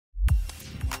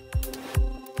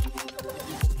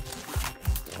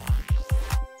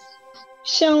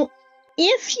So,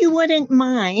 if you wouldn't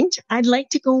mind, I'd like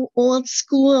to go old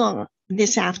school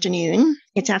this afternoon.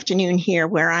 It's afternoon here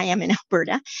where I am in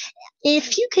Alberta.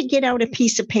 If you could get out a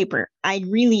piece of paper, I'd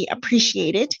really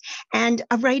appreciate it, and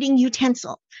a writing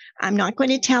utensil. I'm not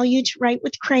going to tell you to write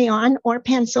with crayon or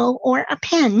pencil or a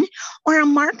pen or a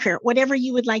marker, whatever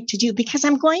you would like to do, because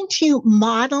I'm going to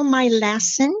model my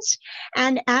lessons.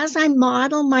 And as I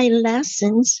model my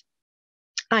lessons,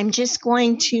 I'm just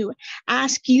going to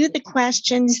ask you the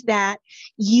questions that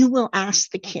you will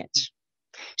ask the kids.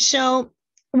 So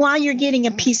while you're getting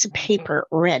a piece of paper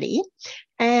ready,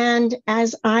 and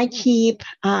as I keep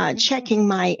checking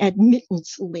my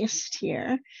admittance list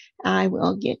here, I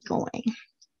will get going.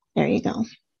 There you go.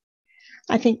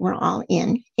 I think we're all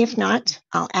in. If not,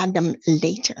 I'll add them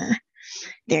later.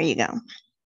 There you go.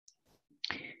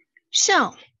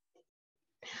 So,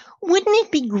 wouldn't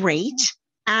it be great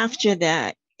after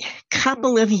the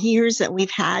couple of years that we've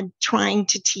had trying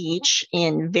to teach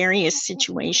in various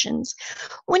situations,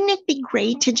 wouldn't it be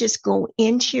great to just go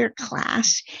into your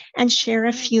class and share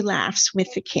a few laughs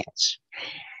with the kids?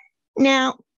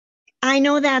 Now, I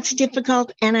know that's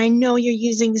difficult, and I know you're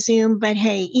using Zoom, but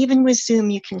hey, even with Zoom,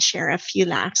 you can share a few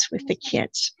laughs with the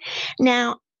kids.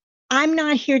 Now, I'm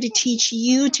not here to teach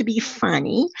you to be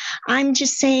funny. I'm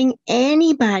just saying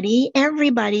everybody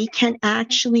can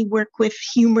actually work with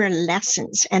humor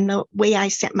lessons. And the way I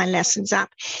set my lessons up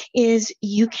is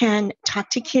you can talk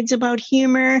to kids about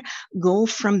humor, go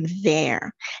from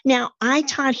there. Now, I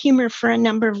taught humor for a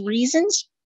number of reasons.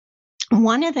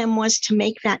 One of them was to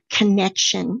make that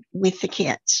connection with the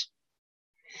kids.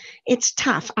 It's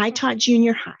tough. I taught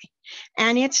junior high.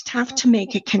 And it's tough to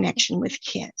make a connection with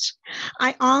kids.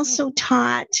 I also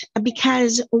taught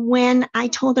because when I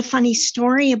told a funny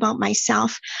story about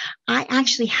myself, I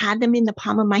actually had them in the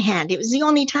palm of my hand. It was the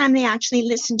only time they actually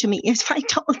listened to me if I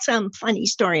told some funny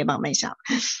story about myself.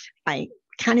 I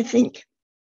kind of think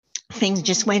things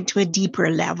just went to a deeper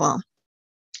level.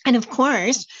 And of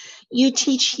course, you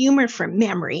teach humor from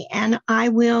memory, and I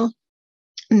will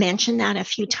mention that a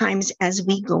few times as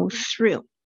we go through.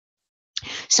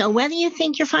 So whether you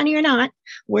think you're funny or not,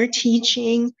 we're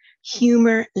teaching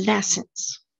humor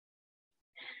lessons.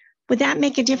 Would that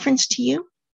make a difference to you?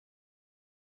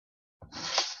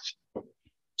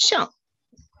 So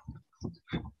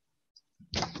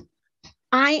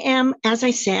I am, as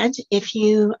I said, if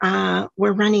you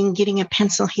were getting a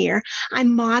pencil here,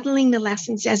 I'm modeling the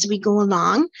lessons as we go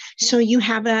along. So you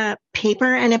have a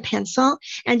paper and a pencil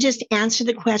and just answer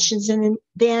the questions. And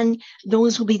then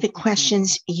those will be the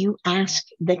questions you ask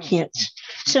the kids.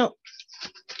 So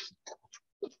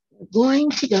we're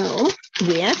going to go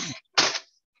with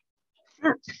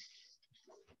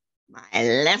my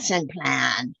lesson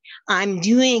plan. I'm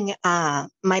doing my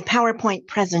PowerPoint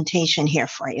presentation here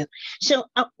for you. So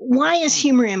why is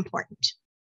humor important?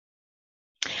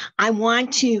 I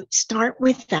want to start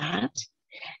with that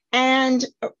and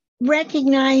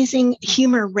recognizing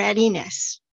humor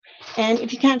readiness. And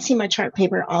if you can't see my chart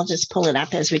paper, I'll just pull it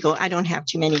up as we go. I don't have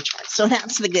too many charts, so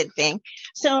that's the good thing.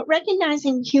 So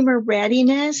recognizing humor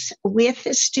readiness with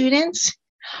the students.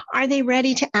 Are they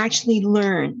ready to actually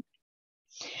learn?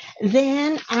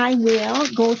 Then I will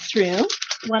go through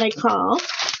what I call,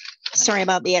 sorry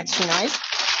about the extra noise,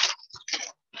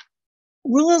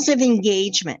 rules of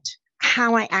engagement,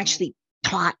 how I actually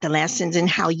taught the lessons and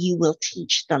how you will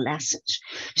teach the lessons.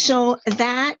 So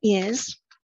that is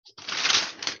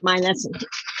my lesson.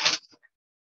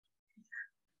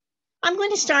 I'm going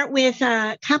to start with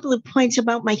a couple of points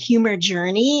about my humor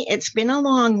journey. It's been a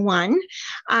long one.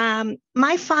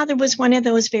 My father was one of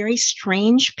those very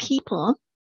strange people.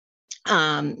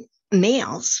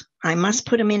 Males, I must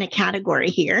put him in a category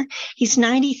here. He's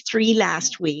 93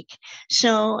 last week.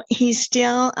 So he's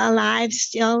still alive,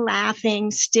 still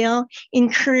laughing, still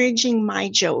encouraging my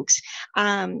jokes.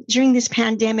 During this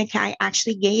pandemic, I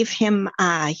actually gave him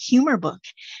a humor book,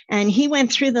 and he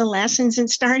went through the lessons and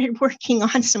started working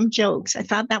on some jokes. I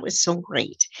thought that was so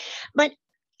great. But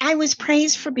I was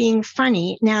praised for being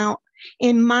funny. Now,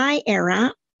 in my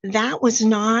era, that was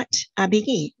not a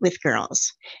biggie with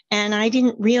girls. And I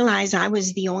didn't realize I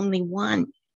was the only one.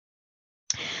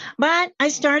 But I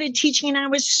started teaching, and I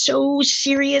was so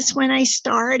serious when I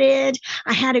started.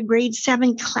 I had a grade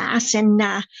 7 class, and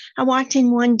I walked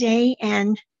in one day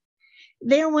and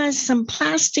there was some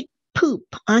plastic poop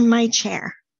on my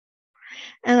chair.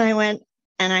 And I went,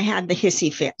 and I had the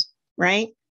hissy fit, right?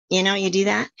 You know, you do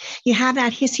that. You have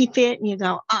that hissy fit and you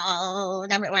go, oh,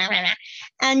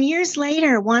 and years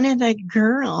later, one of the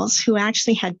girls who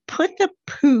actually had put the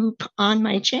poop on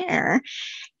my chair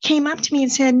came up to me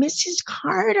and said, Mrs.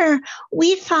 Carter,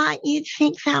 we thought you'd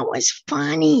think that was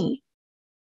funny.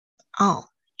 Oh,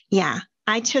 yeah.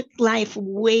 I took life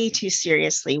way too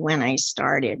seriously when I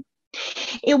started.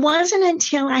 It wasn't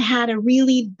until I had a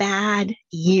really bad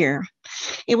year.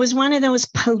 It was one of those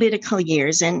political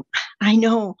years. And I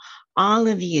know all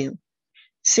of you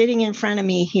sitting in front of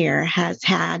me here has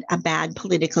had a bad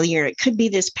political year. It could be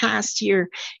this past year,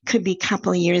 could be a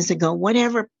couple of years ago,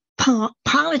 whatever.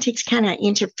 Politics kind of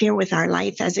interfere with our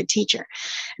life as a teacher.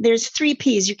 There's 3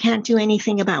 P's you can't do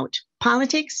anything about: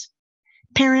 politics,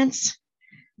 parents,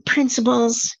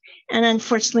 principals, and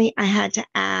unfortunately, I had to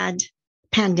add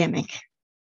pandemic,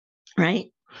 right?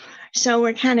 So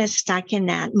we're kind of stuck in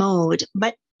that mode.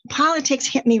 But politics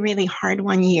hit me really hard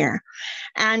one year,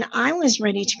 and I was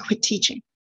ready to quit teaching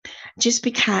just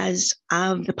because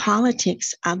of the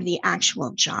politics of the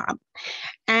actual job.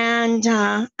 And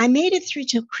I made it through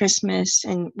till Christmas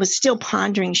and was still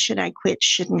pondering, should I quit?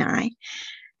 Shouldn't I?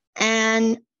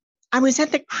 And I was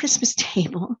at the Christmas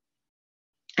table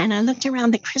and I looked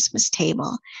around the Christmas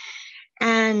table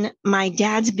and my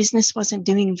dad's business wasn't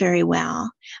doing very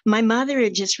well. My mother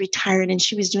had just retired and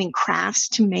she was doing crafts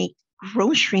to make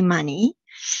grocery money.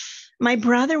 My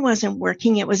brother wasn't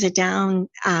working. It was a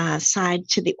downside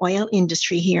to the oil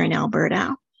industry here in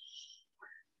Alberta.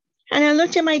 And I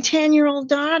looked at my 10-year-old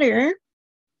daughter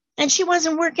and she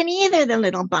wasn't working either, the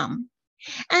little bum.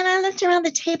 And I looked around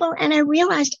the table and I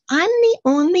realized I'm the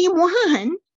only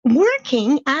one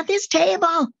working at this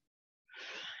table.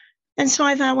 And so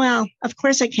I thought, well, of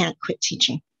course I can't quit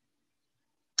teaching.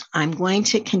 I'm going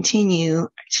to continue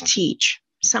to teach.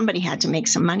 Somebody had to make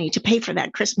some money to pay for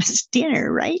that Christmas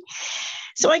dinner, right?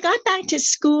 So I got back to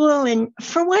school and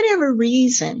for whatever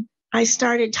reason, I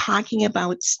started talking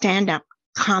about stand-up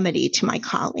comedy to my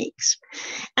colleagues.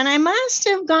 And I must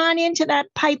have gone into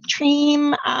that pipe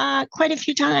dream quite a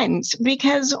few times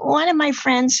because one of my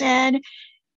friends said,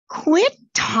 quit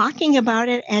talking about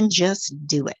it and just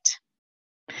do it.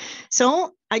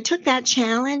 So I took that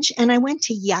challenge and I went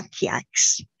to Yuck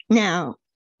Yucks. Now,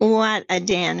 what a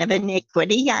den of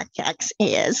iniquity Yuck Yucks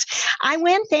is. I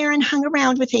went there and hung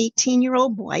around with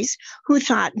 18-year-old boys who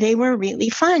thought they were really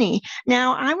funny.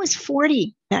 Now, I was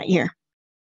 40 that year.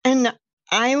 And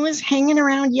I was hanging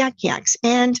around Yuck Yucks.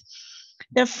 And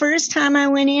the first time I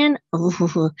went in,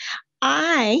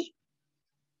 I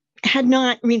had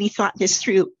not really thought this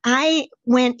through. I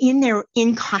went in there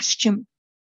in costume.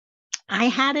 I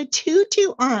had a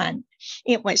tutu on.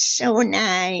 It was so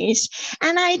nice.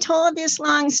 And I told this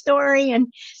long story.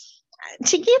 And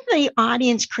to give the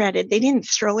audience credit, they didn't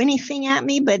throw anything at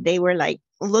me, but they were like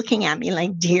looking at me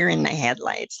like deer in the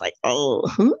headlights, like, oh,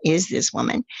 who is this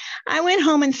woman? I went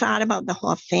home and thought about the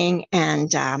whole thing.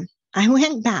 And I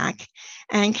went back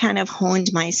and kind of honed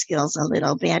my skills a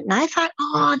little bit. And I thought,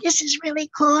 oh, this is really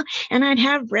cool. And I'd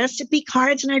have recipe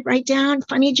cards and I'd write down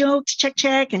funny jokes,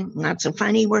 check, and not so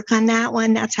funny, work on that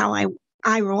one. That's how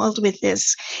I rolled with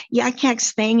this Yuck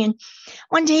Yucks thing. And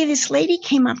one day this lady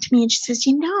came up to me and she says,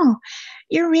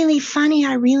 you're really funny.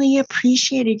 I really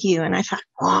appreciated you. And I thought,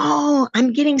 oh,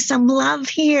 I'm getting some love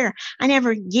here. I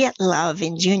never get love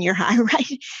in junior high,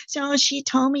 right? So she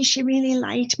told me she really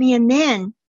liked me. And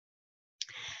then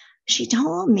she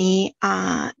told me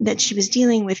that she was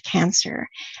dealing with cancer.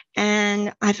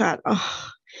 And I thought, oh,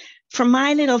 for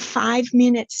my little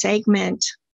 5-minute segment,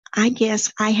 I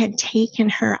guess I had taken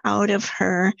her out of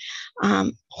her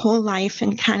whole life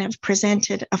and kind of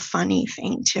presented a funny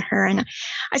thing to her. And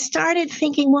I started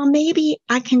thinking, well, maybe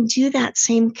I can do that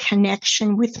same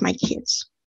connection with my kids.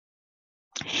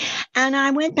 And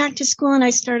I went back to school and I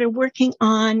started working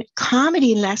on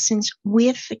comedy lessons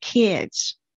with the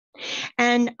kids.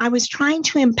 And I was trying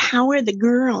to empower the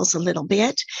girls a little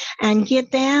bit and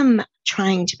get them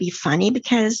trying to be funny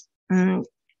because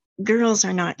girls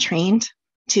are not trained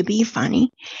to be funny.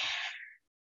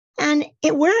 And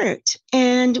it worked.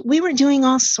 And we were doing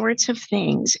all sorts of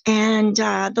things. And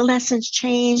the lessons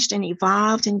changed and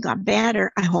evolved and got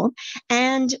better, I hope.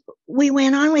 And we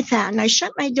went on with that. And I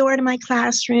shut my door to my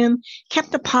classroom,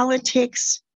 kept the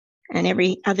politics and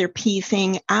every other P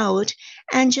thing out,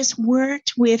 and just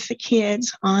worked with the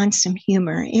kids on some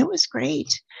humor. It was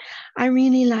great. I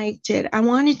really liked it. I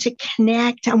wanted to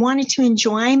connect. I wanted to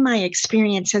enjoy my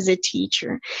experience as a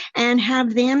teacher and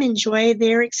have them enjoy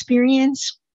their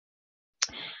experience,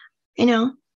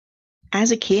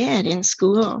 as a kid in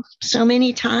school. So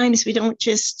many times we don't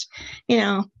just,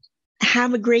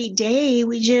 have a great day.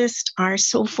 We just are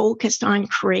so focused on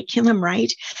curriculum,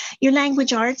 right? Your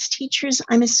language arts teachers,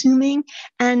 I'm assuming,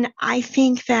 and I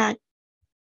think that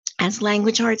as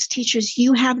language arts teachers,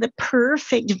 you have the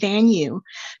perfect venue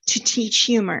to teach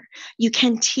humor. You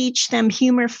can teach them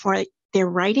humor for their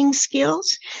writing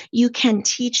skills. You can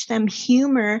teach them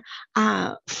humor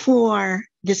for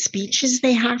the speeches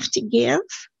they have to give.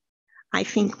 I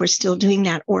think we're still doing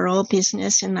that oral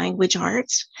business in language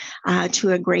arts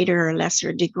to a greater or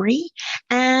lesser degree.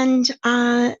 And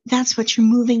that's what you're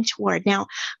moving toward. Now,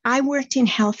 I worked in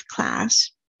health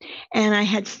class and I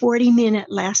had 40-minute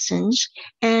lessons,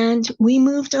 and we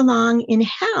moved along in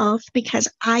health because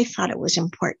I thought it was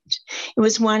important. It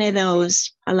was one of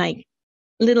those like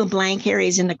little blank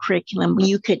areas in the curriculum where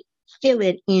you could fill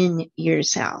it in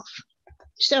yourself.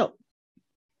 So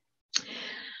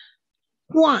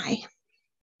why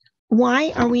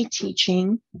are we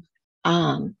teaching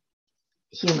humor?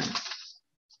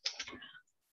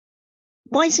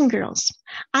 Boys and girls,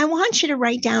 I want you to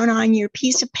write down on your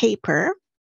piece of paper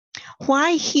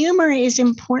why humor is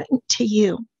important to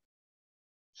you.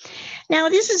 Now,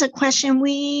 this is a question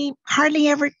we hardly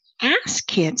ever ask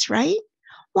kids, right?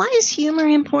 Why is humor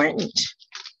important?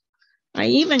 I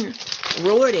even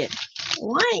wrote it.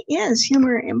 Why is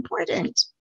humor important?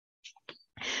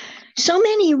 So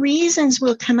many reasons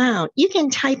will come out. You can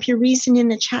type your reason in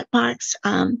the chat box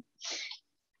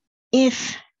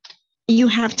if you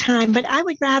have time, but I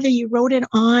would rather you wrote it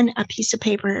on a piece of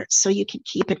paper so you can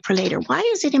keep it for later. Why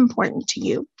is it important to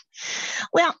you?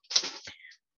 Well,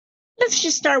 let's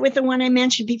just start with the one I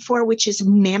mentioned before, which is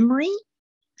memory.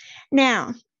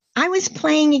 Now, I was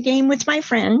playing a game with my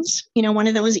friends, you know, one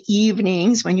of those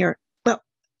evenings when you're, well,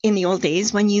 in the old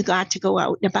days when you got to go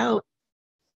out and about.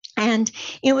 And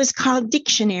it was called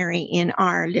dictionary in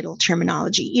our little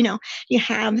terminology. You know, you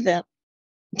have the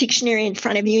dictionary in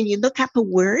front of you and you look up a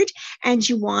word and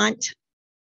you want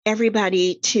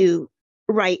everybody to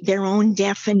write their own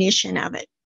definition of it,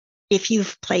 if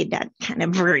you've played that kind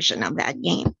of version of that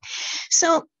game.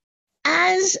 So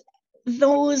as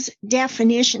those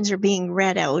definitions are being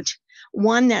read out,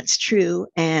 one that's true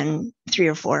and 3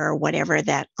 or 4 or whatever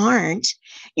that aren't,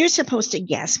 you're supposed to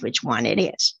guess which one it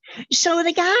is. So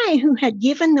the guy who had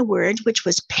given the word, which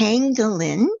was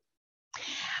pangolin,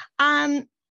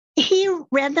 he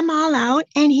read them all out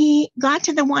and he got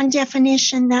to the one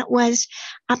definition that was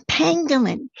a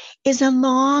pangolin is a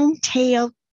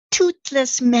long-tailed,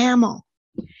 toothless mammal.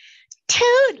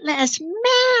 Toothless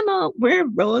mammal. We're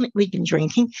rolling. We've been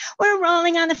drinking. We're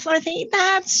rolling on the floor thinking,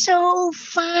 that's so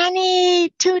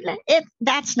funny. Toothless.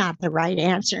 That's not the right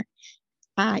answer.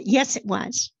 Yes, it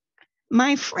was.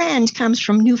 My friend comes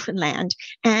from Newfoundland,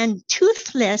 and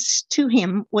toothless to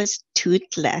him was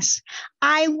toothless.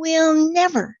 I will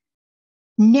never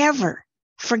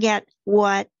forget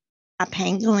what a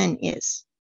pangolin is.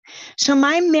 So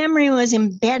my memory was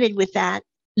embedded with that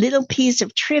little piece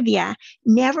of trivia,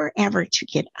 never ever to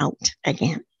get out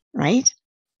again, right?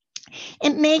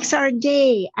 It makes our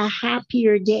day a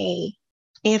happier day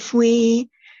if we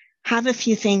have a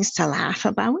few things to laugh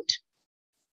about.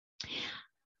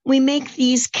 We make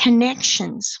these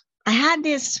connections. I had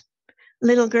this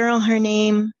little girl, her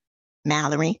name,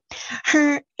 Mallory.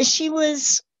 She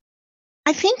was,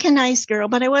 I think, a nice girl,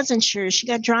 but I wasn't sure. She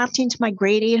got dropped into my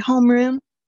grade 8 homeroom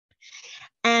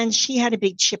and she had a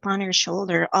big chip on her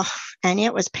shoulder. Oh, and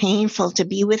it was painful to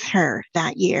be with her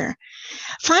that year.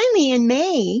 Finally, in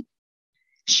May,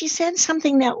 she said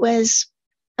something that was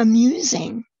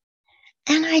amusing.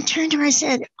 And I turned to her, I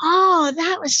said, oh,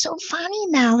 that was so funny,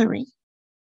 Mallory.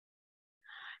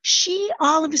 She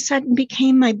all of a sudden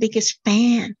became my biggest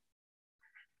fan.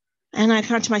 And I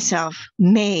thought to myself,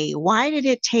 May, why did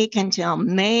it take until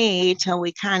May till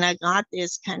we kind of got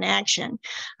this connection?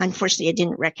 Unfortunately, I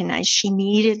didn't recognize she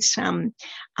needed some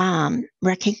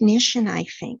recognition, I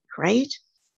think, right?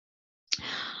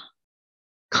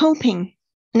 Coping.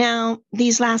 Now,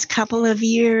 these last couple of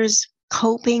years,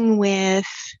 coping with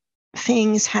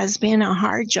things has been a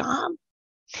hard job.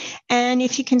 And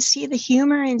if you can see the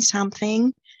humor in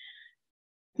something,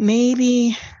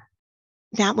 maybe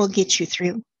that will get you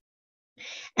through.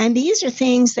 And these are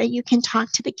things that you can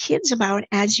talk to the kids about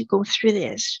as you go through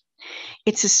this.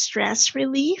 It's a stress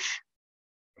relief.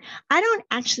 I don't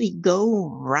actually go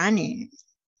running.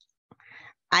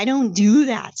 I don't do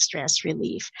that stress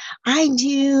relief. I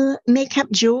do make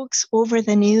up jokes over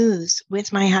the news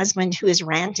with my husband who is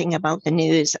ranting about the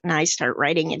news, and I start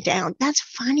writing it down. That's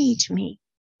funny to me.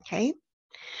 Okay.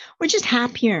 We're just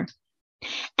happier.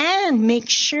 And make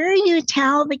sure you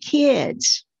tell the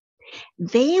kids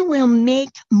they will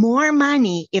make more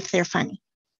money if they're funny.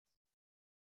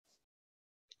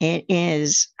 It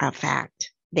is a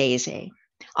fact, they say.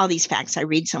 All these facts I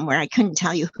read somewhere. I couldn't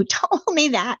tell you who told me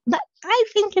that, but I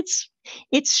think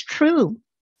it's true.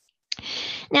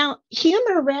 Now,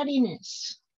 humor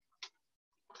readiness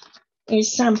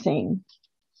is something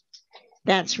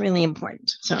That's really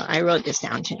important. So I wrote this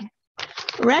down too.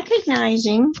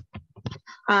 Recognizing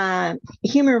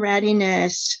humor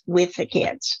readiness with the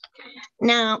kids.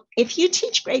 Now, if you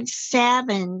teach grade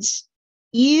 7s,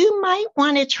 you might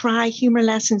want to try humor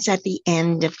lessons at the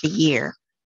end of the year.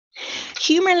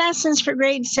 Humor lessons for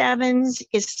grade 7s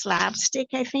is slapstick,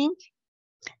 I think.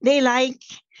 They like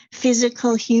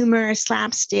physical humor,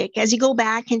 slapstick. As you go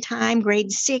back in time, grade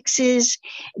 6s,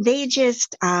 they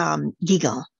just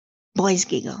giggle. Boys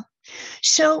giggle.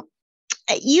 So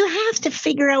you have to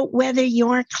figure out whether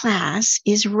your class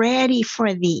is ready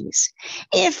for these.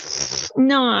 If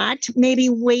not, maybe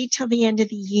wait till the end of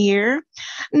the year.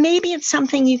 Maybe it's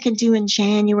something you can do in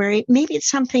January. Maybe it's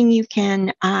something you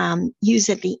can use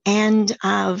at the end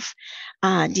of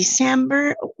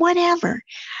December, whatever.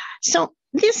 So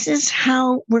this is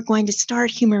how we're going to start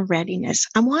humor readiness.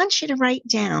 I want you to write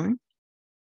down,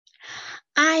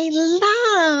 I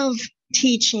love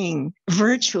teaching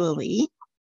virtually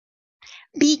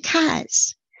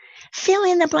because fill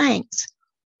in the blanks.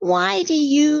 Why do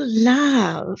you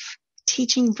love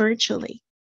teaching virtually?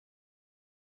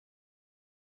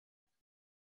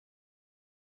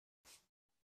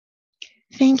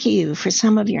 Thank you for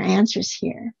some of your answers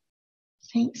here.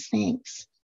 Thanks.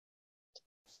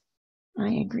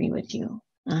 I agree with you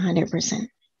 100%.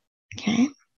 Okay.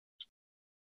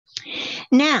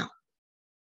 Now,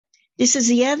 this is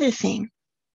the other thing.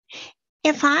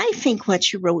 If I think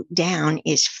what you wrote down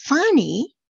is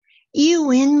funny, you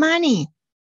win money.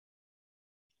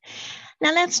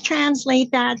 Now let's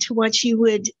translate that to what you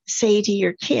would say to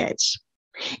your kids.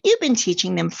 You've been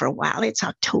teaching them for a while. It's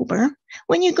October.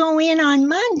 When you go in on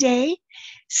Monday,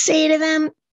 say to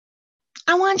them,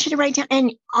 I want you to write down,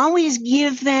 and always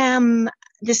give them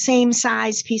the same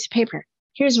size piece of paper.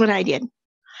 Here's what I did.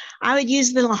 I would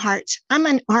use little hearts. I'm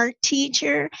an art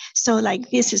teacher, so like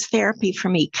this is therapy for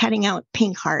me, cutting out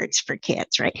pink hearts for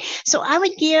kids, right? So I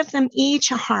would give them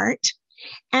each a heart,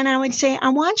 and I would say, I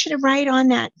want you to write on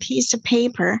that piece of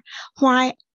paper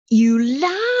why you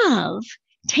love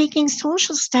taking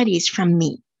social studies from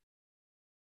me.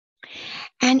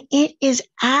 And it is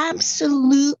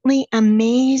absolutely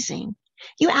amazing.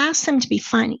 You ask them to be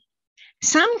funny.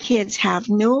 Some kids have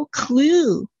no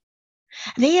clue.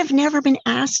 They have never been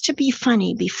asked to be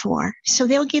funny before, so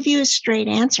they'll give you a straight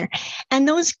answer. And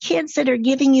those kids that are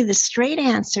giving you the straight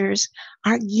answers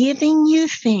are giving you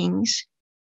things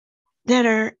that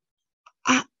are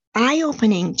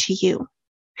eye-opening to you.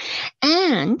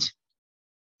 And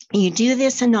you do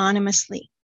this anonymously.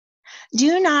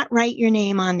 Do not write your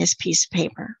name on this piece of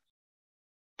paper.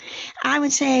 I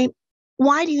would say,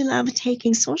 why do you love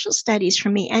taking social studies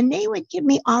from me? And they would give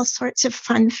me all sorts of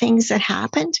fun things that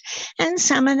happened. And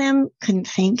some of them couldn't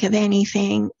think of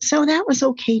anything. So that was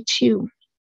okay too.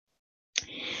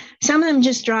 Some of them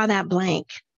just draw that blank.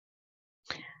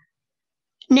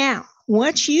 Now,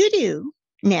 what you do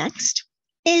next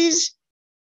is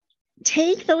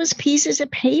take those pieces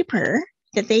of paper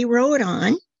that they wrote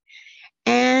on,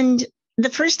 and the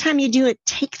first time you do it,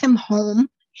 take them home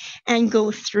and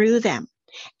go through them.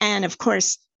 And of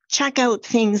course, check out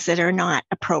things that are not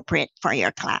appropriate for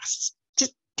your class.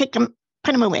 Just take them,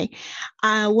 put them away.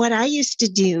 What I used to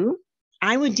do,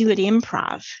 I would do it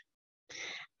improv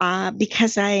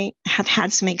because I have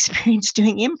had some experience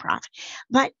doing improv.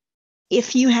 But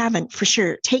if you haven't, for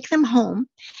sure, take them home.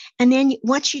 And then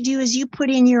what you do is you put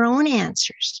in your own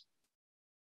answers,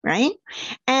 right?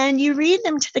 And you read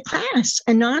them to the class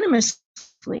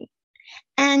anonymously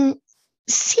and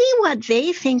see what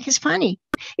they think is funny.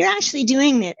 You're actually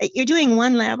doing it. You're doing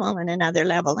one level and another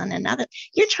level and another.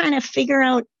 You're trying to figure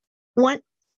out what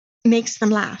makes them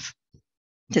laugh.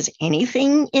 Does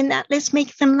anything in that list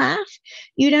make them laugh?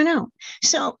 You don't know.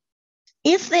 So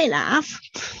if they laugh,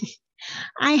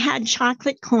 I had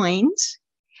chocolate coins,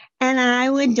 and I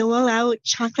would dole out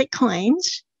chocolate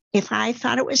coins. If I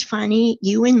thought it was funny,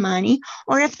 you win money.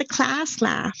 Or if the class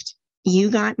laughed,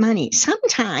 you got money.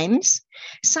 Sometimes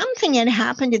something had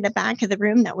happened in the back of the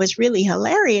room that was really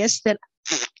hilarious that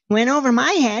went over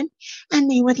my head, and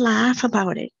they would laugh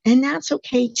about it. And that's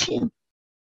okay too.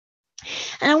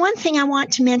 And one thing I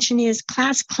want to mention is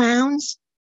class clowns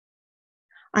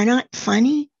are not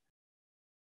funny.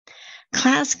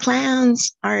 Class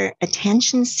clowns are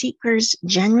attention seekers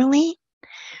generally.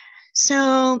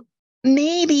 So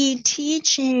maybe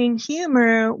teaching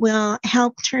humor will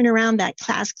help turn around that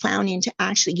class clown into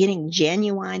actually getting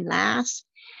genuine laughs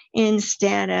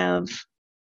instead of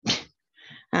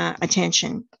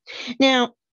attention.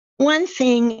 Now, one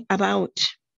thing about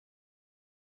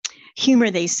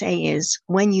humor, they say, is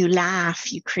when you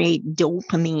laugh, you create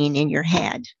dopamine in your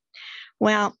head.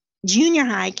 Well, junior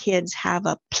high kids have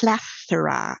a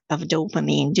plethora of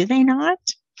dopamine, do they not?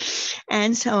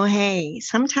 And so, hey,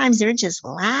 sometimes they're just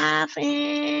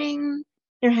laughing.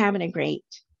 They're having a great,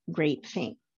 great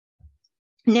thing.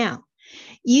 Now,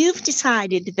 you've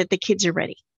decided that the kids are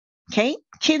ready. Okay,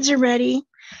 kids are ready.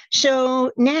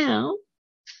 So now,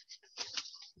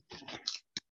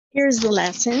 here's the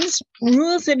lessons,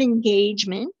 rules of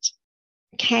engagement.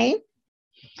 Okay,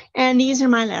 and these are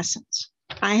my lessons.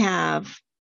 I have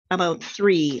about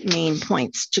 3 main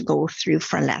points to go through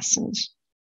for lessons.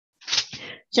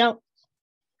 So,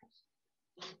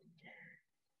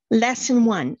 lesson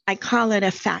 1, I call it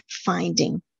a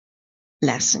fact-finding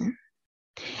lesson.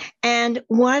 And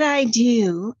what I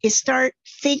do is start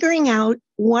figuring out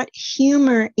what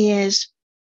humor is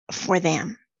for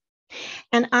them.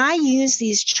 And I use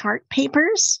these chart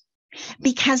papers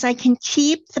because I can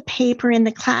keep the paper in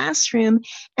the classroom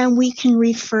and we can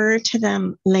refer to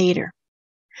them later.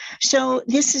 So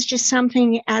this is just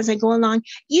something as I go along.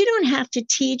 You don't have to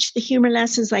teach the humor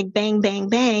lessons like bang, bang,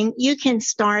 bang. You can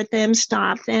start them,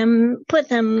 stop them, put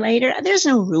them later. There's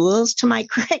no rules to my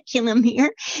curriculum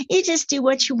here. You just do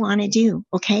what you want to do,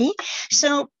 okay?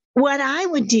 So what I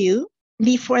would do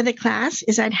before the class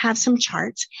is I'd have some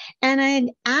charts and I'd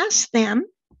ask them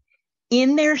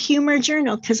in their humor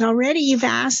journal, because already you've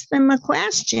asked them a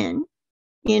question,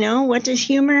 what does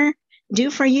humor do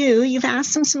for you? You've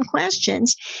asked them some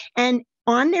questions. And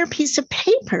on their piece of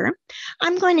paper,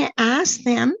 I'm going to ask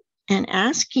them and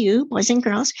ask you, boys and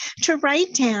girls, to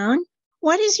write down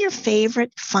what is your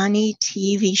favorite funny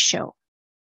TV show?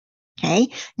 Okay.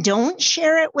 Don't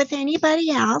share it with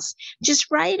anybody else.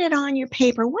 Just write it on your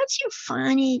paper. What's your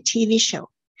funny TV show?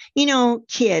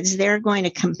 Kids, they're going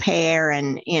to compare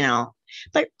and,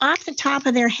 but off the top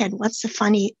of their head, what's the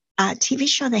funny TV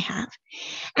show they have?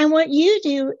 And what you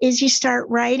do is you start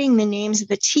writing the names of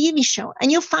the TV show,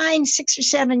 and you'll find 6 or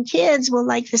 7 kids will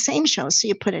like the same show. So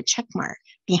you put a check mark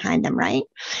behind them, right?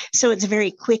 So it's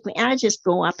very quickly. I just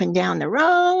go up and down the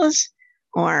rows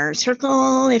or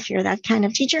circle if you're that kind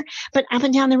of teacher, but up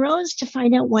and down the rows to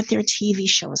find out what their TV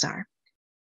shows are.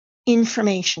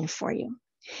 Information for you.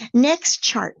 Next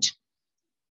chart.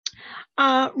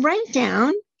 Write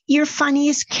down your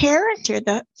funniest character,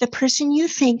 the person you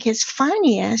think is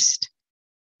funniest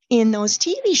in those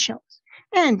TV shows.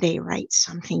 And they write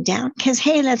something down because,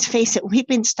 hey, let's face it, we've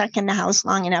been stuck in the house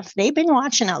long enough. They've been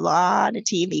watching a lot of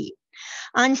TV.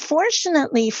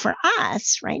 Unfortunately for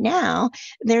us right now,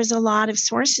 there's a lot of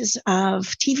sources of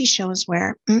TV shows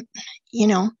where, you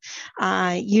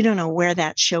don't know where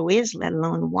that show is, let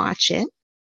alone watch it.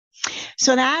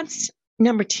 So that's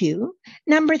number 2.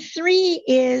 Number 3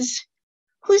 is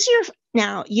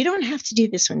now you don't have to do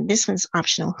this one. This one's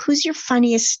optional. Who's your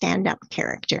funniest stand-up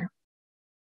character?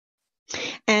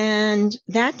 And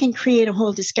that can create a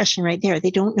whole discussion right there.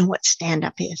 They don't know what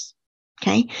stand-up is.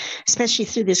 Okay. Especially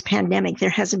through this pandemic,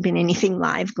 there hasn't been anything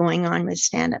live going on with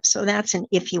stand-up. So that's an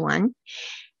iffy one.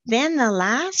 Then the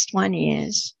last one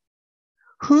is,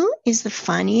 who is the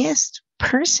funniest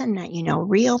person that you know,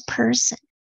 real person?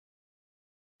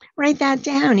 Write that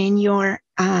down in your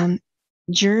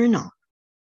journal.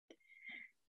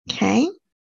 Okay.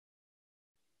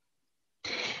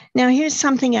 Now, here's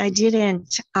something I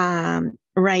didn't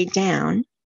write down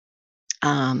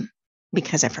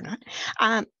because I forgot.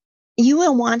 You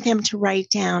will want them to write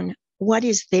down what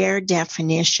is their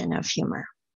definition of humor.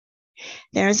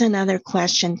 There's another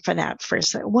question for that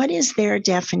first. What is their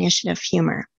definition of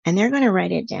humor? And they're going to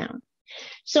write it down.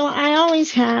 So I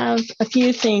always have a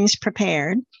few things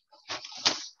prepared.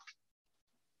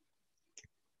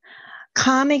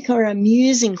 Comic or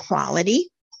amusing quality.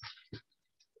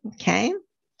 Okay.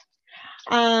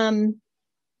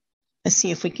 Let's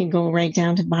see if we can go right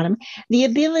down to the bottom. The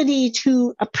ability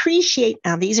to appreciate,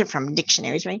 now these are from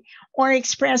dictionaries, right? Or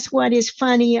express what is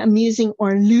funny, amusing,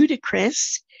 or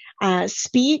ludicrous.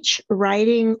 Speech,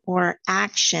 writing, or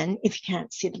action. If you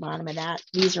can't see the bottom of that,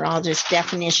 these are all just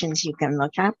definitions you can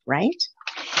look up, right?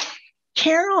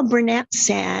 Carol Burnett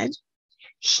said,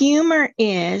 humor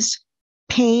is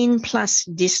pain plus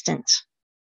distance.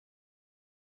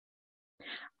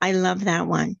 I love that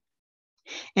one.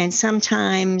 And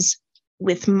sometimes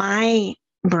with my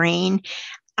brain,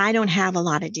 I don't have a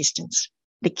lot of distance.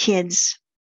 The kids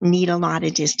need a lot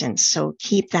of distance. So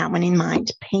keep that one in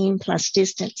mind, pain plus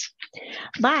distance.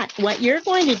 But what you're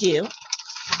going to do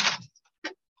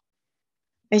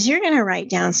is you're going to write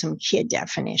down some kid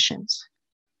definitions.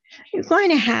 You're going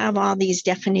to have all these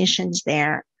definitions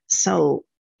there so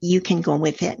you can go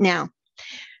with it. Now,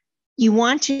 you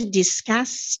want to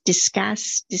discuss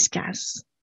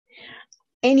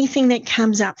anything that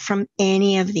comes up from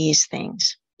any of these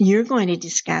things. you're going to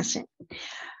discuss it.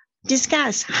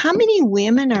 Discuss how many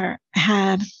women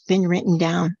have been written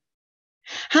down.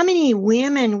 How many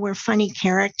women were funny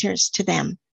characters to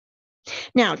them?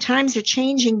 Now, times are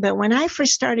changing, but when I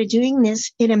first started doing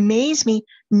this, it amazed me.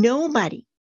 Nobody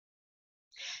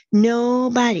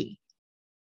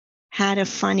had a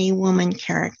funny woman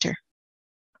character.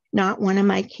 Not one of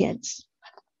my kids.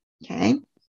 Okay.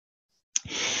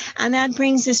 And that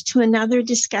brings us to another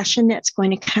discussion that's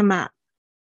going to come up.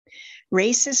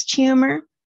 Racist humor,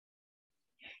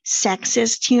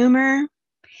 sexist humor,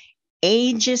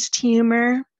 ageist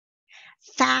humor,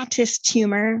 fattest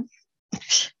humor.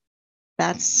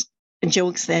 That's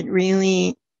jokes that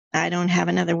really I don't have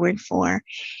another word for.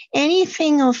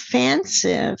 Anything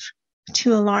offensive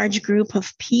to a large group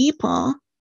of people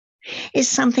is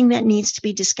something that needs to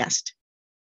be discussed.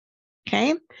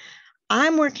 Okay?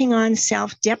 I'm working on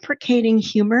self-deprecating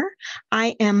humor.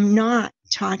 I am not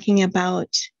talking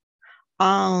about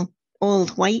all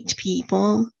old white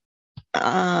people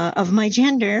of my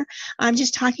gender. I'm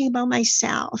just talking about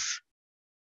myself.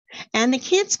 And the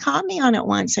kids caught me on it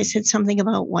once. I said something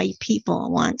about white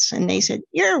people once, and they said,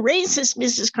 "You're a racist,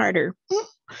 Mrs. Carter."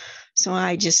 So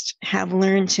I just have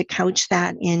learned to couch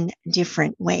that in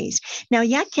different ways. Now,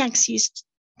 Yuck Yucks used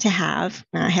to have,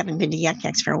 I haven't been to Yuck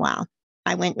Yucks for a while.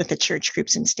 I went with the church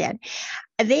groups instead.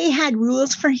 They had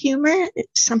rules for humor,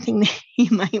 something that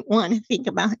you might want to think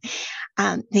about.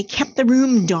 They kept the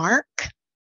room dark.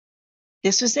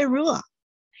 This was their rule.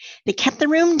 They kept the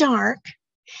room dark.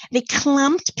 They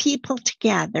clumped people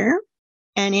together.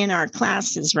 And in our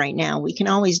classes right now, we can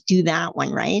always do that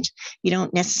one, right? You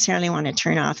don't necessarily want to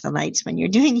turn off the lights when you're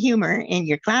doing humor in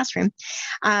your classroom.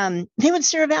 They would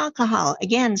serve alcohol.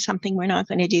 Again, something we're not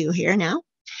going to do here now.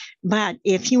 But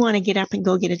if you want to get up and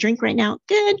go get a drink right now,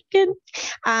 good.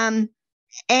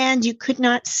 And you could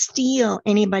not steal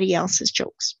anybody else's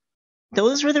jokes.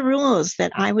 Those were the rules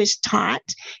that I was taught,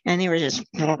 and they were just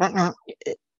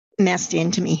messed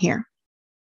into me here.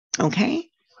 Okay?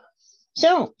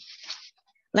 So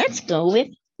let's go with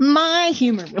my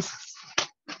humor rules,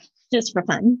 just for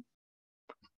fun.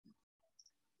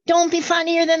 Don't be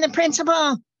funnier than the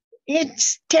principal.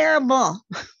 It's terrible.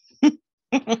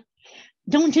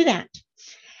 Don't do that.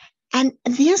 And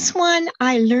this one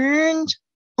I learned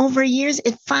over years.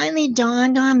 It finally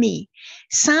dawned on me.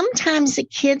 Sometimes the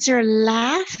kids are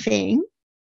laughing,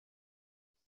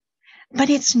 but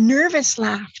it's nervous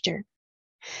laughter.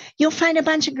 You'll find a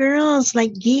bunch of girls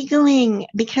like giggling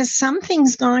because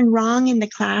something's gone wrong in the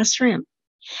classroom.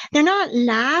 They're not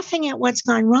laughing at what's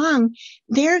gone wrong.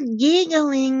 They're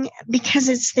giggling because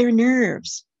it's their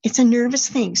nerves. It's a nervous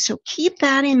thing. So keep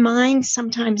that in mind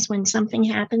sometimes when something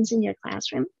happens in your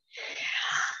classroom.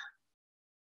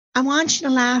 I want you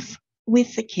to laugh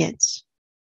with the kids,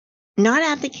 not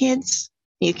at the kids.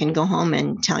 You can go home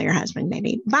and tell your husband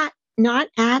maybe, but not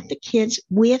at the kids,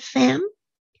 with them.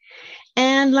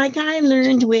 And like I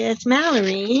learned with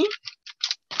Mallory,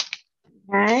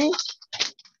 okay,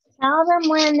 tell them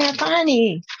when they're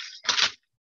funny.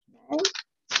 Okay.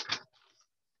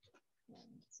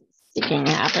 Sticking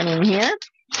happening here.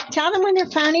 Tell them when they're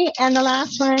funny. And the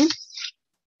last one,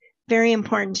 very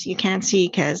important, you can't see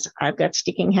because I've got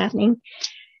sticking happening.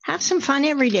 Have some fun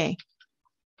every day.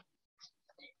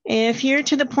 If you're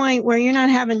to the point where you're not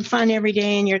having fun every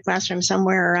day in your classroom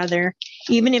somewhere or other,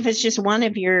 even if it's just one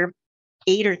of your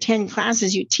 8 or 10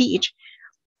 classes you teach,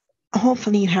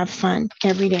 hopefully you have fun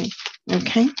every day.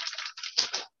 Okay?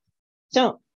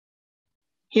 So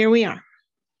here we are.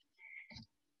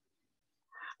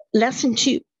 Lesson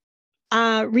 2.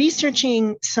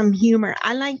 Researching some humor.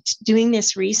 I liked doing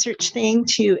this research thing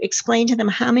to explain to them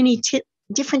how many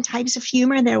different types of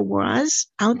humor there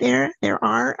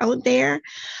are out there.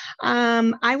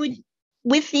 I would,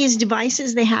 with these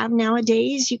devices they have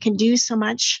nowadays, you can do so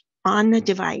much on the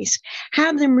device.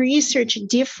 Have them research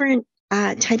different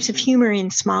types of humor in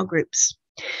small groups.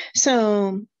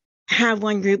 So have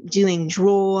one group doing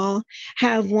droll,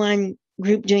 have one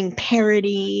group doing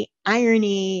parody,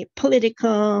 irony,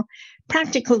 political,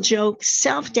 practical jokes,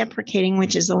 self-deprecating,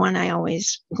 which is the one I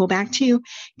always go back to,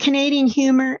 Canadian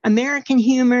humor, American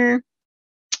humor,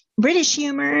 British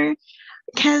humor,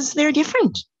 because they're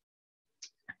different.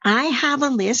 I have a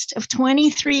list of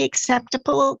 23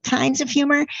 acceptable kinds of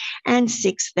humor and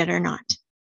 6 that are not.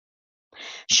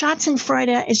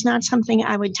 Schadenfreude is not something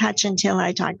I would touch until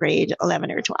I taught grade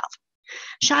 11 or 12.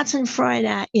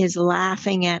 Schadenfreude is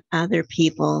laughing at other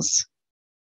people's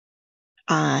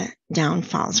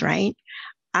downfalls, right?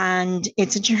 And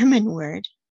it's a German word.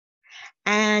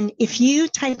 And if you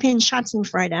type in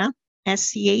Schadenfreude,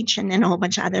 SCH, and then a whole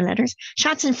bunch of other letters,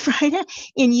 Schadenfreude,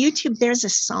 in YouTube, there's a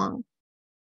song.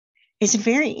 is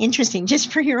very interesting,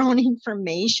 just for your own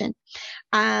information.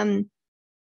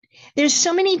 There's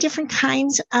so many different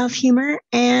kinds of humor,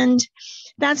 and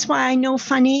that's why no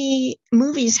funny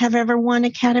movies have ever won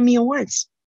Academy Awards,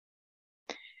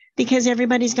 because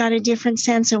everybody's got a different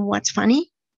sense of what's funny.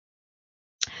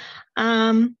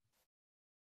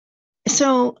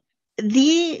 So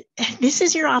this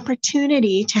is your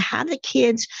opportunity to have the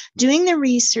kids doing the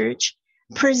research,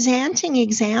 presenting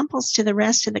examples to the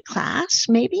rest of the class,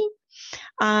 maybe.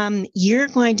 You're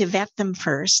going to vet them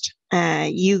first.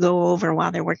 You go over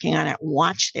while they're working on it,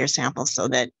 watch their samples so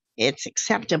that it's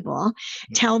acceptable.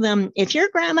 Tell them, if your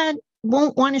grandma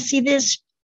won't want to see this,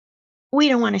 we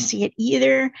don't want to see it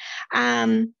either.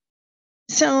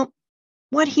 So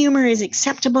what humor is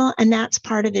acceptable, and that's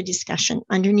part of the discussion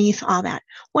underneath all that.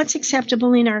 What's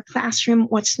acceptable in our classroom,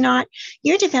 what's not?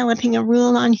 You're developing a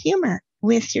rule on humor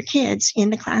with your kids in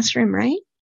the classroom, right?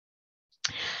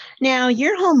 Now,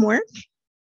 your homework,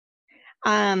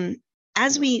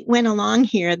 as we went along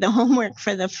here, the homework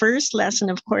for the first lesson,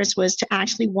 of course, was to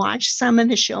actually watch some of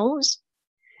the shows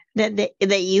that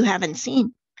you haven't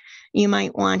seen. You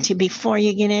might want to, before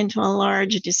you get into a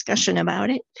large discussion about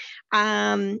it.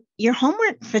 Your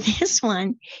homework for this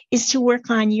one is to work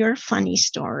on your funny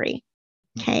story,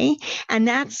 okay? And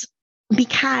that's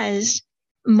because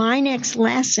my next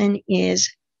lesson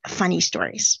is funny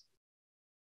stories,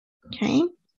 okay?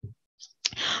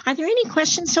 Are there any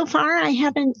questions so far? I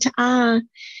haven't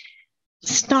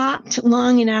stopped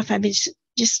long enough. I've been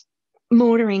just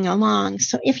motoring along.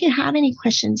 So if you have any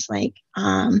questions, like,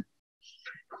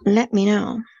 let me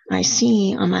know. I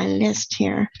see on my list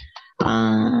here.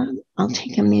 I'll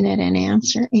take a minute and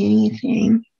answer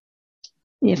anything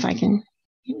if I can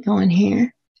get going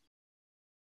here.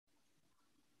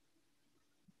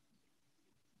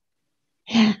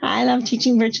 I love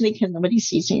teaching virtually because nobody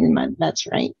sees me. That's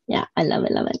right. Yeah, I love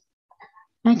it, love it.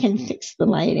 I can fix the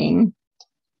lighting,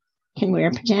 can wear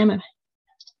a pajama.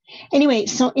 Anyway,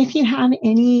 so if you have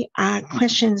any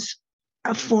questions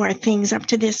for things up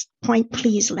to this point,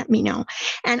 please let me know.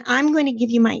 And I'm going to give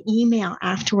you my email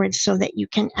afterwards so that you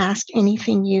can ask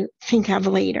anything you think of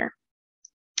later.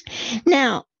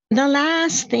 Now, the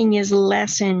last thing is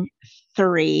lesson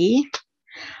 3,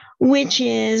 which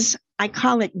is, I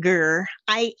call it GRR.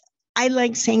 I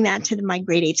like saying that to my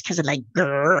grade 8s because I like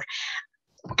GRR.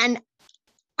 And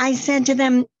I said to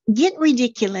them, get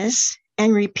ridiculous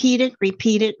and repeat it,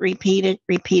 repeat it, repeat it,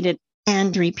 repeat it,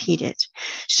 and repeat it.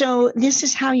 So this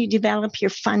is how you develop your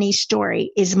funny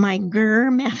story, is my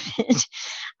GRR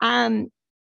method.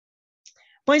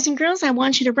 Boys and girls, I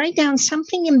want you to write down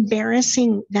something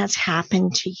embarrassing that's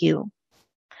happened to you.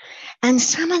 And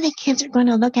some of the kids are going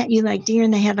to look at you like deer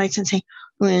in the headlights and say,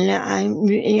 well,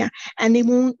 yeah, and they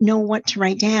won't know what to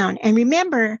write down. And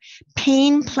remember,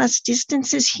 pain plus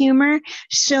distance is humor.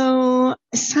 So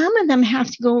some of them have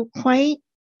to go quite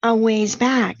a ways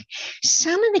back.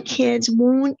 Some of the kids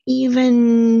won't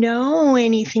even know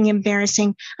anything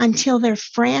embarrassing until their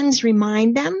friends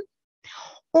remind them.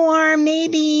 Or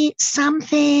maybe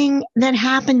something that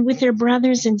happened with their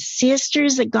brothers and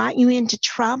sisters that got you into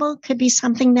trouble could be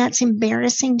something that's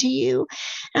embarrassing to you.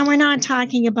 And we're not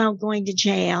talking about going to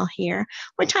jail here.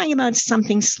 We're talking about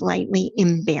something slightly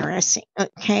embarrassing,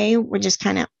 okay? We're just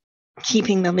kind of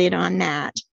keeping the lid on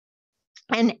that.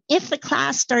 And if the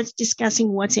class starts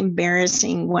discussing what's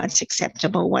embarrassing, what's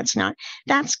acceptable, what's not,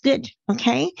 that's good,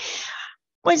 okay?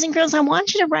 Boys and girls, I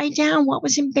want you to write down what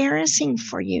was embarrassing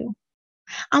for you.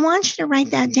 I want you to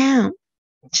write that down.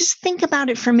 Just think about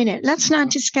it for a minute. Let's not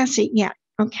discuss it yet,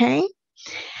 okay?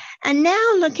 And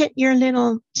now look at your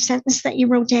little sentence that you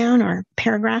wrote down, or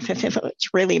paragraph if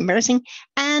it's really embarrassing.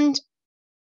 And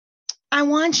I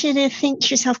want you to think to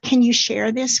yourself, can you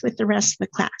share this with the rest of the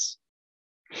class?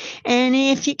 And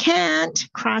if you can't,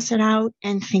 cross it out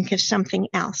and think of something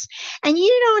else. And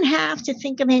you don't have to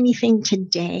think of anything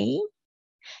today.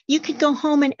 You could go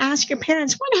home and ask your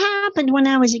parents, what happened when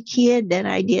I was a kid that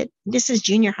I did? This is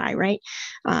junior high, right?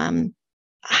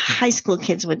 High school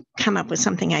kids would come up with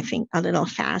something, I think, a little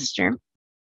faster.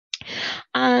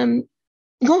 Go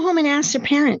home and ask their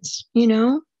parents, you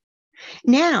know.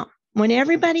 Now, when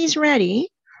everybody's ready,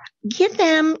 get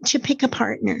them to pick a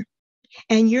partner.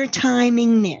 And you're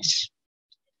timing this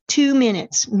 2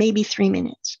 minutes, maybe 3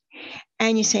 minutes.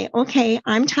 And you say, okay,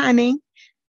 I'm timing.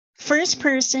 First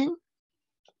person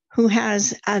who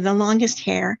has the longest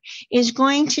hair is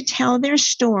going to tell their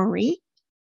story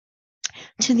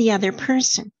to the other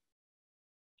person.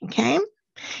 Okay?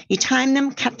 You time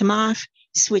them, cut them off,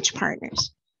 switch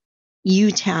partners.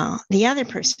 You tell the other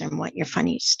person what your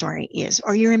funny story is,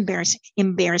 or your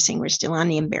embarrassing. We're still on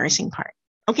the embarrassing part.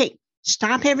 Okay,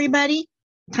 stop everybody.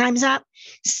 time's up.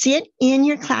 Sit in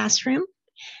your classroom,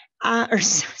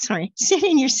 sit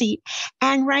in your seat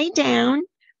and write down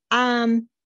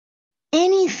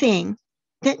anything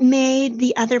that made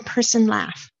the other person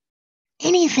laugh.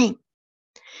 Anything.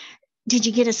 Did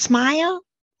you get a smile?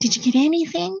 Did you get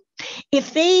anything?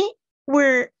 If they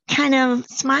were kind of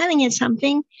smiling at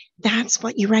something, that's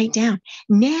what you write down.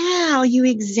 Now you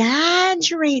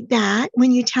exaggerate that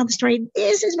when you tell the story.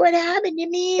 This is what happened to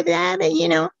me,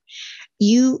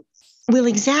 you will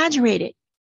exaggerate it.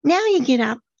 Now you get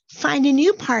up, find a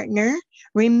new partner,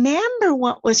 remember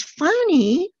what was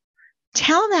funny,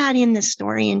 tell that in the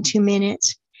story in 2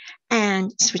 minutes,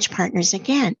 and switch partners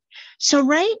again. So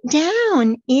write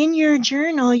down in your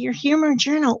journal, your humor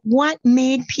journal, what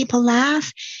made people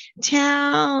laugh.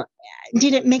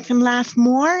 Did it make them laugh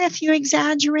more if you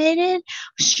exaggerated?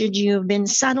 Should you have been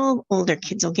subtle? Older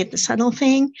kids will get the subtle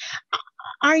thing.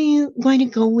 Are you going to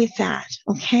go with that?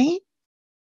 Okay.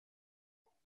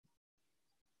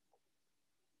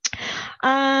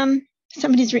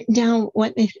 Somebody's written down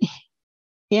what they think.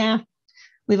 Yeah.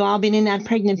 We've all been in that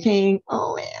pregnant thing.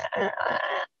 Oh, yeah.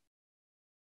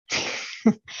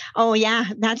 Oh, yeah,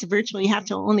 that's virtual. You have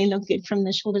to only look good from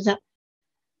the shoulders up.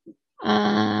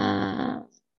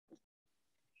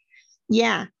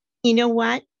 Yeah, you know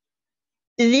what?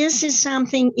 This is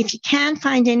something, if you can't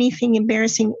find anything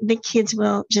embarrassing, the kids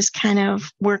will just kind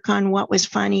of work on what was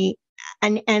funny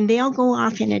and they'll go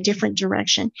off in a different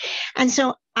direction. And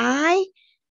so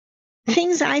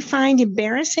things I find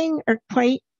embarrassing are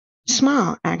quite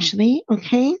small, actually,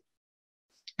 okay?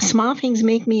 Small things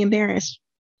make me embarrassed.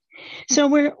 So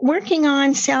we're working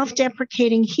on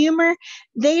self-deprecating humor.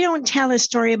 They don't tell a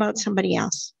story about somebody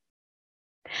else.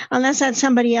 Unless that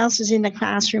somebody else is in the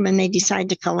classroom and they decide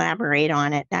to collaborate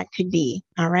on it. That could be,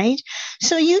 all right?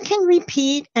 So you can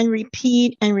repeat and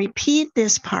repeat and repeat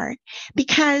this part,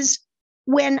 because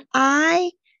when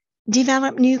I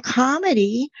develop new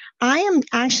comedy, I am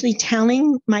actually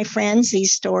telling my friends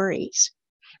these stories.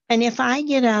 And if I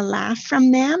get a laugh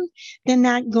from them, then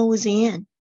that goes in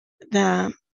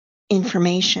the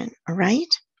information, all right?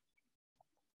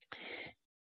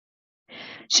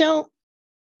 So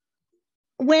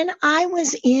when I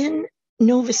was in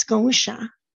Nova Scotia,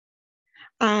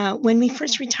 when we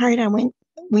first retired,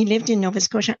 we lived in Nova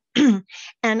Scotia,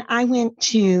 and I went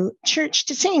to church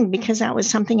to sing because that was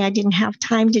something I didn't have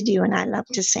time to do, and I love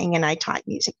to sing, and I taught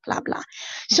music, blah, blah.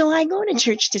 So I go to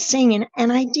church to sing,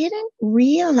 and I didn't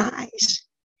realize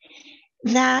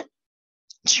that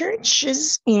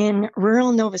churches in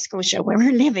rural Nova Scotia, where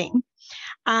we're living,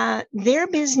 their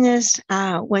business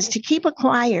was to keep a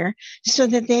choir so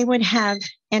that they would have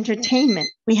entertainment.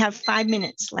 We have 5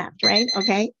 minutes left, right?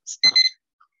 Okay, stop.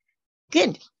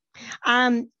 Good.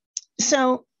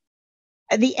 So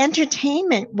the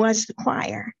entertainment was the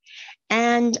choir.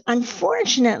 And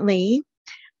unfortunately,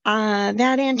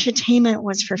 that entertainment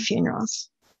was for funerals.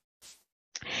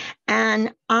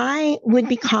 And I would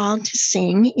be called to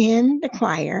sing in the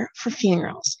choir for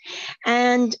funerals.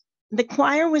 And the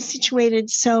choir was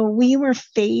situated so we were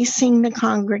facing the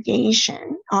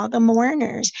congregation, all the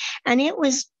mourners. And it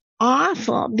was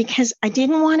awful because I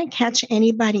didn't want to catch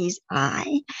anybody's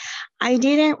eye. I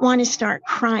didn't want to start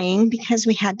crying because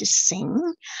we had to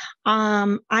sing.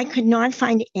 I could not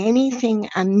find anything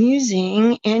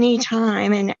amusing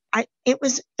anytime. And it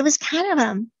was kind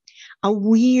of a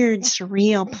weird,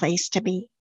 surreal place to be.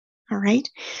 All right.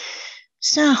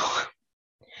 So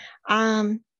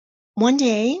one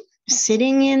day,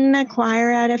 sitting in the choir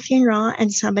at a funeral,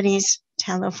 and somebody's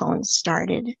telephone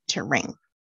started to ring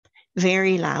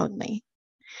very loudly.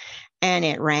 And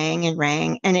it rang and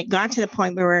rang. And it got to the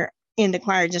point where we're in the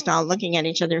choir just all looking at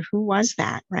each other. Who was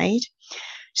that, right?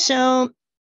 So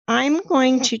I'm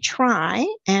going to try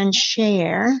and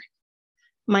share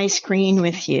my screen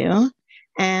with you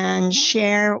and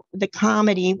share the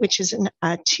comedy, which is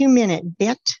a 2-minute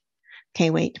bit. Okay,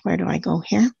 wait, where do I go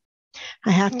here?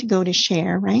 I have to go to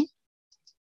share, right?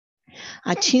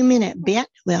 A 2-minute bit.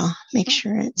 We'll make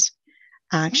sure it's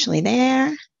actually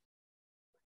there.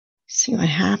 See what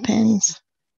happens.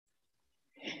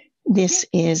 This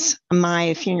is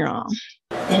my funeral.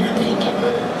 And I'm thinking,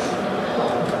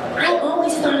 I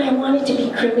always thought I wanted to be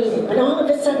cremated, but all of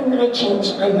a sudden I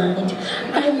changed my mind.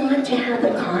 I want to have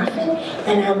the coffin,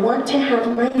 and I want to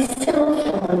have my cell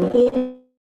phone in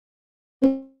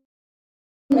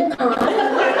the coffin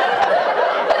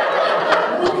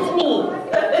with me.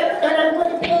 And I'm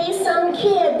going to pay some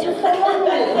kid to phone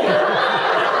me.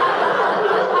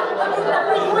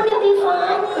 Wouldn't it be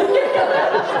fun?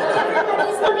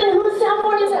 Everybody's looking whose cell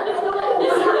phone is it?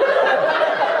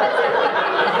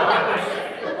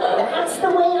 That's the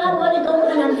way I want to go,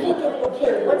 and I'm thinking,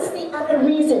 okay,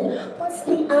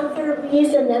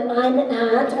 I'm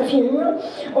at a funeral,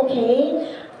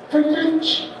 okay, for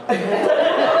lunch.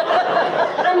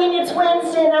 I mean, it's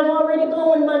Wednesday and I've already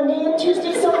blown Monday and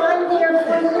Tuesday, so I'm there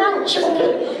for lunch,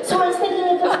 okay? So I was thinking,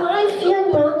 if it's my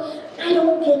funeral, I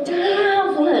don't get to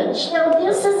have lunch. Now,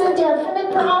 this is a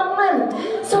definite problem.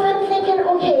 So I'm thinking,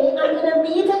 okay, I'm going to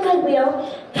leave in my will,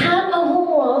 cut a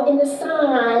hole in the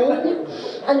side,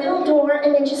 a little door,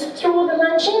 and then just throw the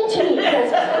lunch into me,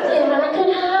 because I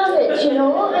could have it, you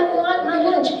know? I want my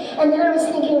lunch. And then I was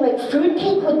thinking, like,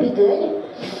 fruitcake would be good.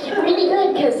 Really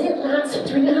good, because it lasts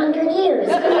 300 years.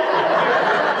 And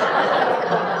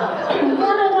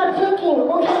then I got thinking,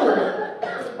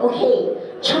 okay,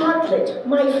 chocolate.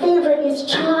 My favorite is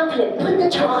chocolate. Put the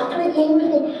chocolate in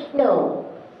with it. No.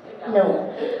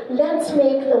 Let's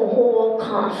make the whole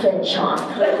coffin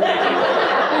chocolate.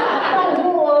 The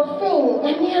whole thing.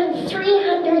 And then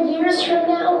 300 years from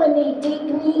now, when they dig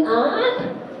me up,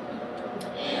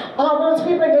 all those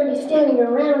people are going to be standing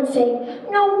around saying,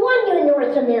 no wonder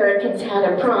North Americans had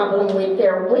a problem with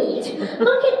their weight.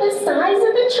 Look at the size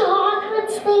of the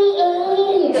chocolates they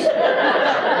ate.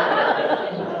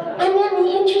 And then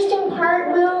the interesting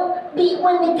part will be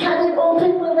when they cut it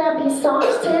open, will that be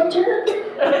soft center?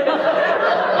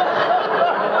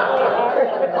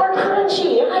 Or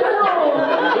crunchy? I don't know.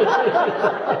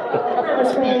 That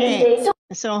was Wednesday.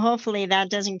 So hopefully that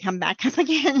doesn't come back up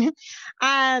again.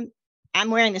 I'm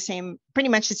wearing pretty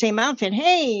much the same outfit.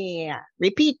 Hey,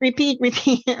 repeat.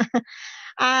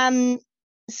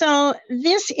 So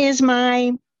this is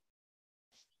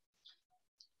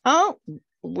oh,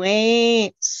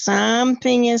 wait,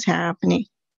 something is happening.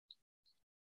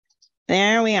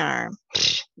 There we are.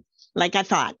 Like I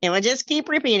thought, it would just keep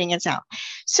repeating itself.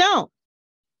 So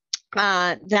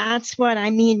that's what I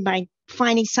mean by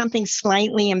finding something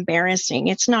slightly embarrassing.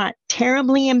 It's not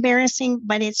terribly embarrassing,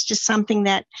 but it's just something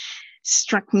that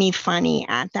struck me funny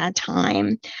at that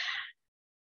time.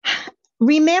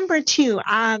 Remember too,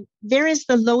 there is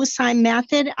the loci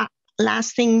method.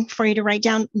 Last thing for you to write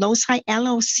down, loci,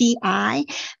 L-O-C-I.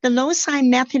 The loci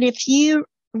method, if you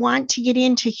want to get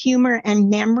into humor and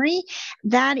memory,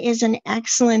 that is an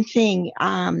excellent thing.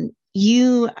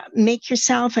 You make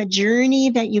yourself a journey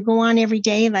that you go on every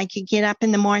day, like you get up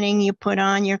in the morning, you put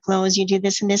on your clothes, you do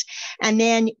this and this, and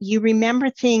then you remember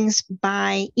things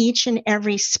by each and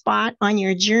every spot on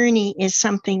your journey is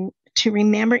something to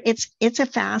remember. It's a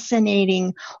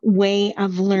fascinating way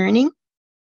of learning.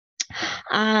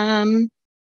 I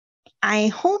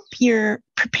hope you're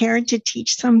prepared to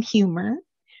teach some humor.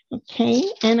 Okay,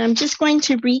 and I'm just going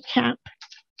to recap.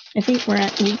 I think we're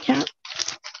at recap.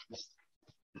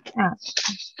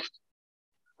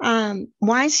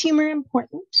 Why is humor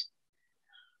important?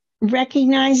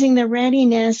 Recognizing the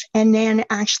readiness and then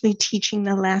actually teaching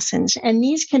the lessons. And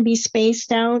these can be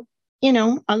spaced out,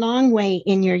 a long way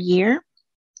in your year.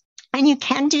 And you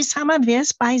can do some of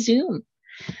this by Zoom.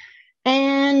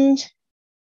 And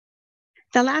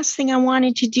the last thing I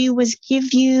wanted to do was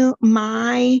give you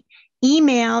my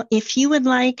email. If you would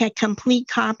like a complete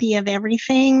copy of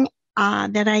everything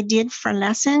that I did for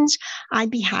lessons,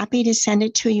 I'd be happy to send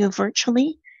it to you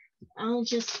virtually. I'll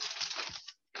just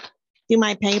do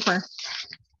my paper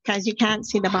because you can't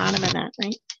see the bottom of that,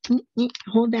 right?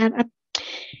 Hold that up.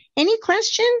 Any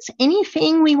questions?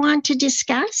 Anything we want to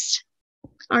discuss?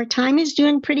 Our time is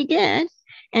doing pretty good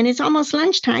and it's almost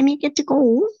lunchtime. You get to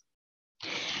go.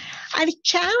 I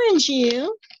challenge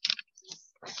you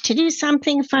to do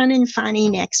something fun and funny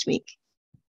next week.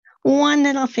 One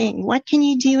little thing. What can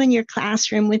you do in your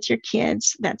classroom with your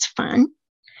kids that's fun?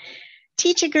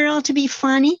 Teach a girl to be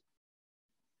funny.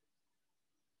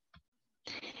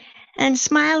 And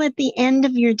smile at the end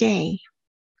of your day.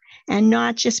 And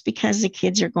not just because the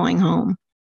kids are going home.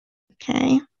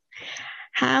 Okay?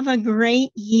 Have a great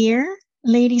year,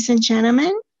 ladies and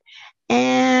gentlemen.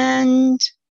 And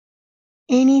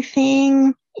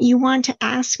anything you want to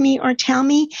ask me or tell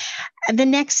me, the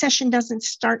next session doesn't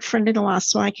start for a little while,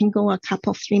 so I can go a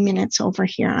couple, 3 minutes over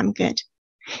here. I'm good.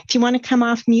 If you want to come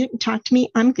off mute and talk to me,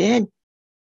 I'm good.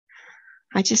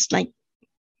 I just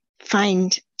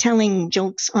find telling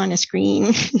jokes on a screen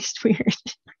is weird.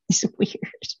 It's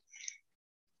weird.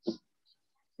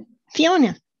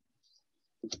 Fiona,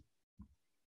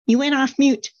 you went off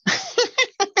mute.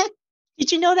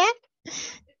 Did you know that?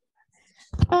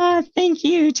 Thank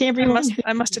you to everyone.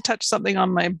 I must have touched something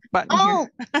on my button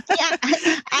here. Yeah.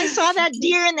 I saw that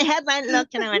deer in the headlight look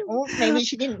and I went, oh, maybe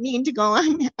she didn't mean to go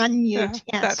on mute.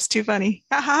 Yes. That's too funny.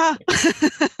 I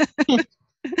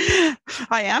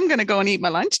am going to go and eat my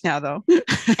lunch now, though.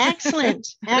 Excellent.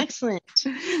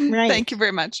 Right. Thank you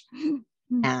very much.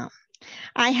 Now,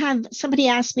 somebody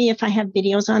asked me if I have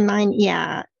videos online.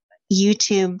 Yeah.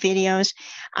 YouTube videos.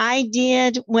 I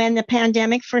did, when the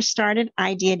pandemic first started,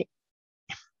 I did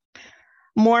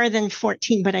more than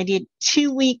 14, but I did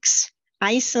 2 weeks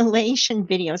isolation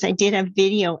videos. I did a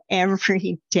video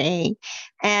every day.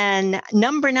 And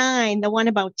number 9, the one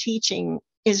about teaching,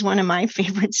 is one of my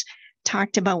favorites.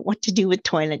 Talked about what to do with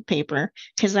toilet paper,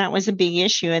 because that was a big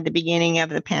issue at the beginning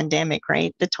of the pandemic,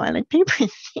 right? The toilet paper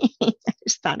thing. I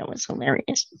just thought it was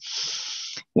hilarious.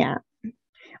 Yeah.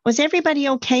 Was everybody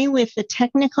okay with the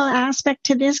technical aspect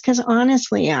to this? Because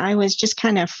honestly, I was just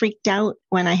kind of freaked out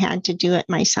when I had to do it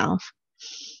myself.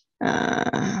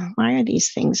 Why are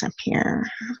these things up here?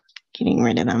 Getting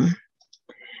rid of them.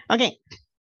 Okay.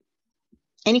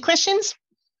 Any questions?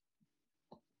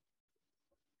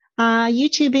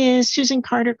 YouTube is Susan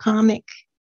Carter Comic.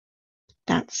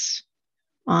 That's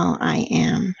all I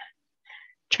am.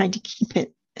 Tried to keep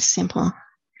it simple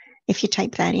if you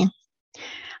type that in.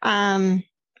 I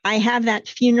have that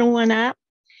funeral one up.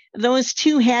 Those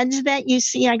 2 heads that you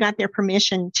see, I got their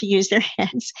permission to use their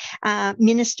heads.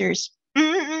 Ministers.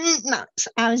 I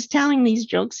was telling these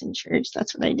jokes in church.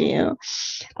 That's what I do.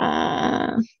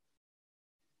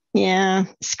 Yeah,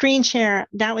 screen share.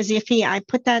 That was iffy. I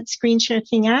put that screen share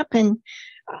thing up, and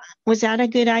was that a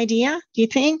good idea? Do you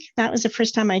think? That was the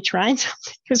first time I tried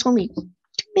something. It was only 2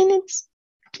 minutes.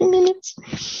 2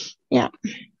 minutes. Yeah.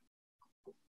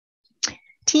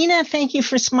 Tina, thank you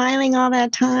for smiling all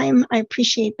that time. I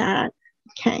appreciate that.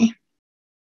 Okay.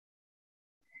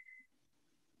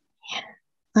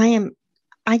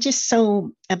 I just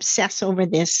so obsess over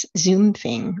this Zoom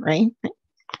thing, right?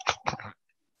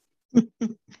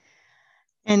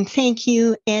 And thank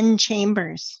you, N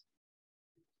Chambers.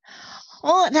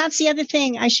 Oh, that's the other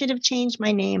thing. I should have changed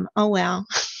my name. Oh, well.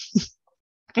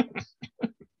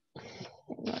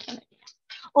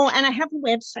 Oh, and I have a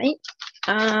website.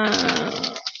 I'll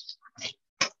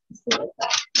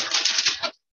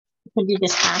do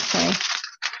this halfway.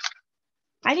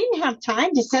 I didn't have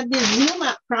time to set this Zoom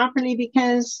up properly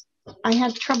because I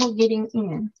had trouble getting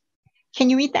in.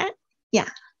 Can you read that? Yeah.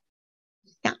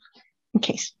 Yeah, in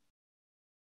case.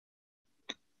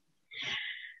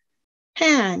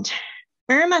 And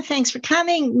Irma, thanks for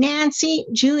coming. Nancy,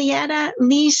 Julietta,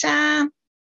 Lisa.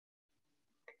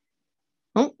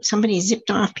 Oh, somebody zipped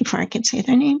off before I could say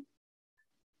their name.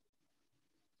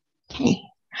 Okay.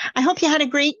 I hope you had a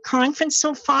great conference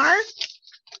so far.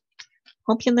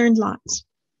 Hope you learned lots.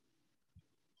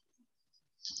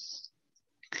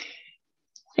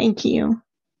 Thank you.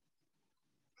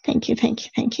 Thank you, thank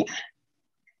you, thank you.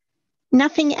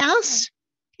 Nothing else?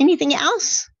 Anything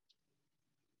else?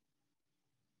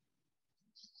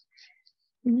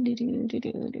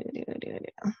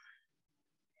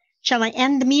 Shall I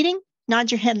end the meeting?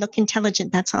 Nod your head, look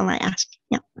intelligent. That's all I ask.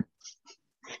 Yeah.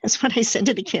 That's what I said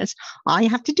to the kids. All you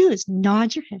have to do is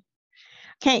nod your head.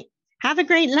 Okay. Have a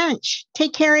great lunch.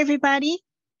 Take care, everybody.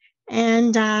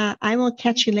 And I will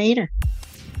catch you later.